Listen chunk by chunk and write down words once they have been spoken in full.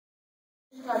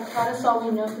have taught us all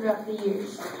we know throughout the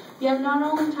years. You have not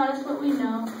only taught us what we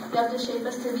know, you have to shape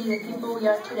us to be the people we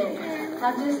are today.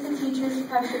 Not just the teachers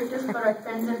have shaped us, but our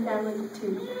friends and family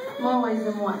too, more ways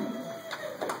than one.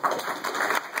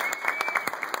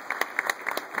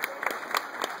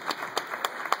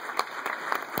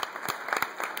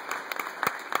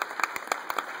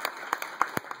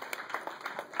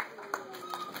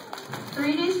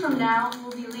 From now,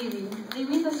 we'll be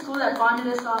leaving the school that bonded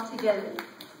us all together.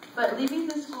 But leaving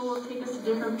the school will take us to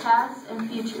different paths and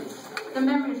futures. The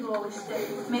memories will always stay,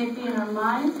 may it be in our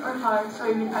minds or hearts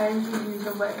or even items we use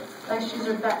or wear, like shoes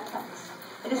or backpacks.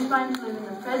 It is fine to live in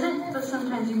the present, but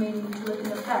sometimes you may need to look in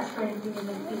the past for anything it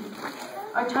may be.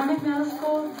 Our time at middle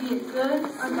school, be it good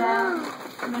or bad,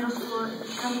 middle school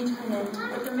is coming to an end,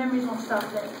 but the memories won't stop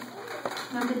there.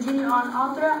 They'll continue on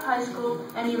all throughout high school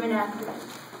and even after.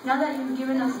 Now that you've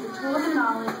given us the tools and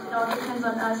knowledge, it all depends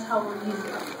on us how we'll use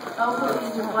it. I hope we'll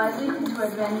use it wisely and to our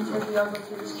advantage as we all go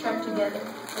through this trek together,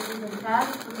 as we've been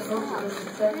passed with the hopes of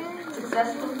a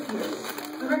successful future.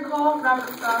 We recall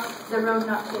Robert Frost's The Road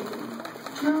Not Taken.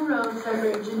 Two roads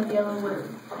diverge in the yellow wood,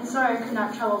 and sorry I could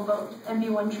not travel both, and be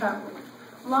one traveler.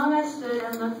 Long I stood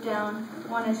and looked down,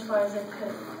 one as far as I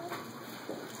could.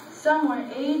 Somewhere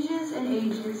ages and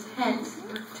ages hence,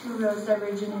 two roads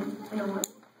diverging in a wood.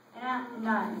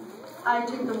 And I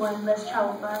took the one less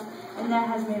traveled by, and that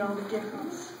has made all the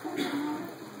difference.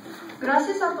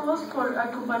 Gracias a todos por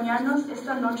acompañarnos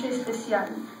esta noche especial.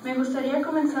 Me gustaría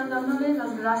comenzar dándole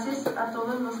las gracias a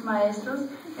todos los maestros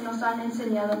que nos han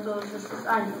enseñado todos estos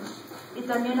años, y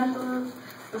también a todas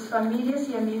las familias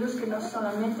y amigos que no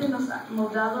solamente nos han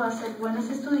moldado a ser buenos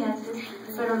estudiantes,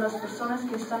 pero las personas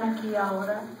que están aquí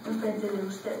ahora enfrente de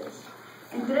ustedes.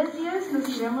 En 3 días nos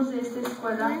iremos de esta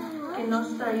escuela que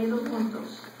nos ha traído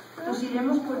juntos. Nos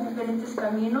iremos por diferentes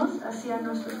caminos hacia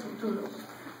nuestros futuros.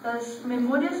 Las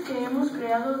memorias que hemos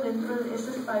creado dentro de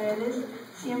estas paredes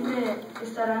siempre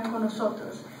estarán con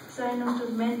nosotros. Serán en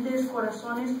nuestras mentes,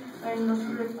 corazones, en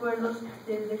los recuerdos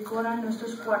que decoran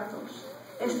nuestros cuartos.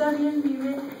 Está bien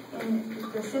vivir en el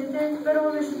presente, pero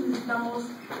a veces necesitamos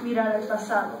mirar al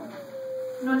pasado.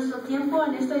 Nuestro tiempo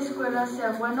en esta escuela,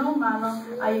 sea bueno o malo,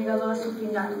 ha llegado a su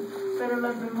final, pero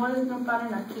las memorias no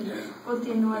paran aquí,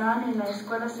 continuarán en la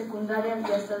escuela secundaria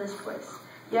y hasta después.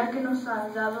 Ya que nos ha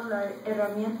dado la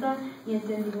herramienta y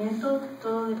entendimiento,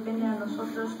 todo depende de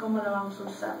nosotros cómo la vamos a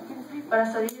usar.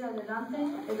 Para salir adelante,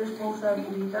 es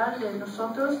responsabilidad de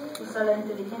nosotros usar la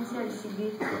inteligencia y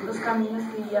seguir los caminos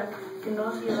que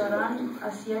nos llevarán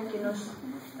hacia que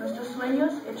nuestros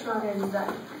sueños hechos realidad.